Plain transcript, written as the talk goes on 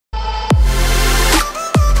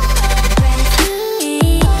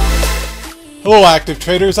Hello active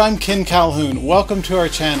traders, I'm Ken Calhoun. Welcome to our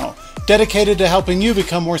channel, dedicated to helping you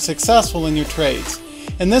become more successful in your trades.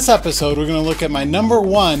 In this episode, we're going to look at my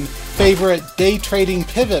 #1 favorite day trading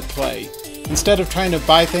pivot play. Instead of trying to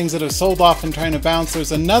buy things that have sold off and trying to bounce,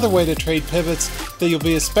 there's another way to trade pivots that you'll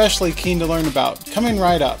be especially keen to learn about. Coming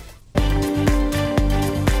right up.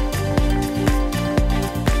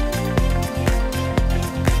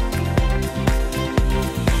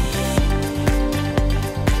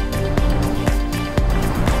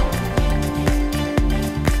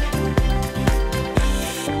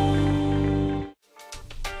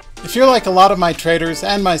 If you're like a lot of my traders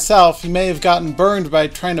and myself, you may have gotten burned by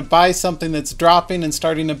trying to buy something that's dropping and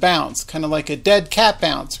starting to bounce, kind of like a dead cat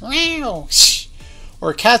bounce,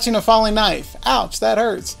 or catching a falling knife. Ouch, that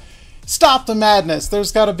hurts. Stop the madness.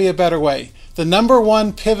 There's got to be a better way. The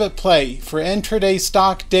 #1 pivot play for intraday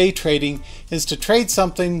stock day trading is to trade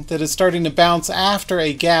something that is starting to bounce after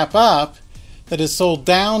a gap up that is sold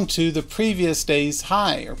down to the previous day's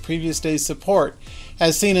high or previous day's support,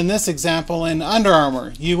 as seen in this example in Under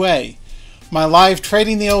Armour, UA. My live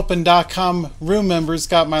TradingTheOpen.com room members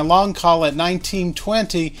got my long call at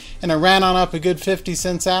 19.20 and it ran on up a good 50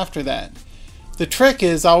 cents after that. The trick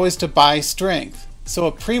is always to buy strength. So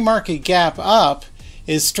a pre-market gap up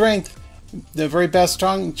is strength, the very best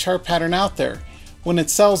strong chart pattern out there. When it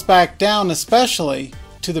sells back down, especially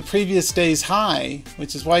to the previous day's high,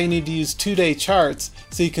 which is why you need to use 2-day charts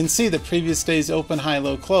so you can see the previous day's open, high,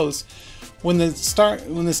 low, close. When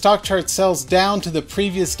the stock chart sells down to the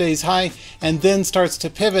previous day's high and then starts to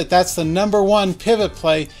pivot, that's the #1 pivot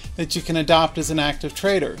play that you can adopt as an active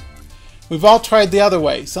trader. We've all tried the other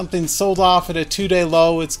way. Something sold off at a 2-day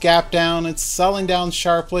low, it's gapped down, it's selling down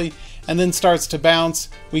sharply, and then starts to bounce.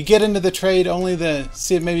 We get into the trade only to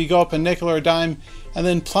see it maybe go up a nickel or a dime and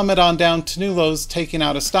then plummet on down to new lows, taking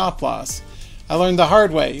out a stop loss. I learned the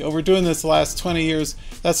hard way over doing this the last 20 years.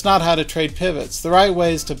 That's not how to trade pivots. The right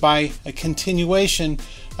way is to buy a continuation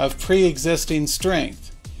of pre-existing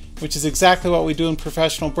strength, which is exactly what we do in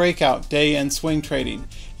professional breakout, day and swing trading.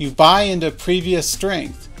 You buy into previous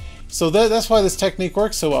strength. So that's why this technique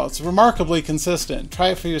works so well. It's remarkably consistent.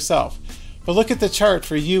 Try it for yourself. But look at the chart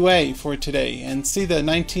for UA for today and see the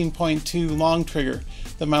 19.2 long trigger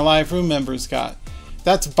that my live room members got.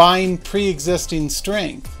 That's buying pre-existing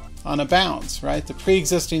strength on a bounce, right? The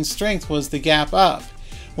pre-existing strength was the gap up.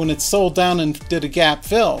 When it sold down and did a gap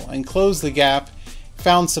fill and closed the gap,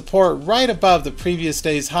 found support right above the previous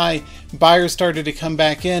day's high, buyers started to come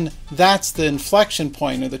back in. That's the inflection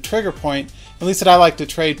point or the trigger point, at least that I like to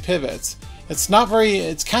trade pivots. It's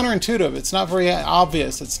counterintuitive, it's not very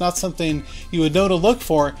obvious, it's not something you would know to look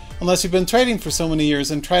for unless you've been trading for so many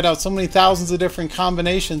years and tried out so many thousands of different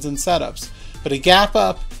combinations and setups. But a gap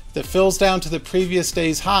up that fills down to the previous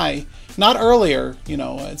day's high, not earlier,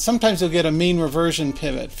 sometimes you'll get a mean reversion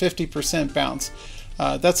pivot, 50% bounce.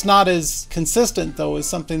 That's not as consistent though as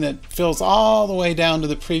something that fills all the way down to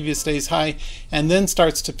the previous day's high and then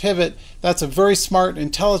starts to pivot. That's a very smart,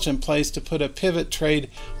 intelligent place to put a pivot trade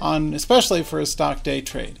on, especially for a stock day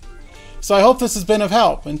trade. So I hope this has been of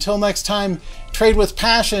help. Until next time, trade with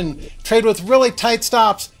passion, trade with really tight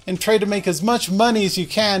stops, and trade to make as much money as you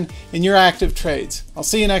can in your active trades. I'll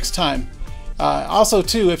see you next time. Also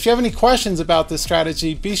too, if you have any questions about this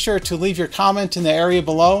strategy, be sure to leave your comment in the area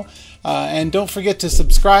below. And don't forget to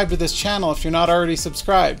subscribe to this channel if you're not already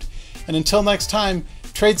subscribed. And until next time,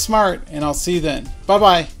 trade smart, and I'll see you then.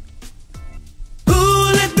 Bye-bye.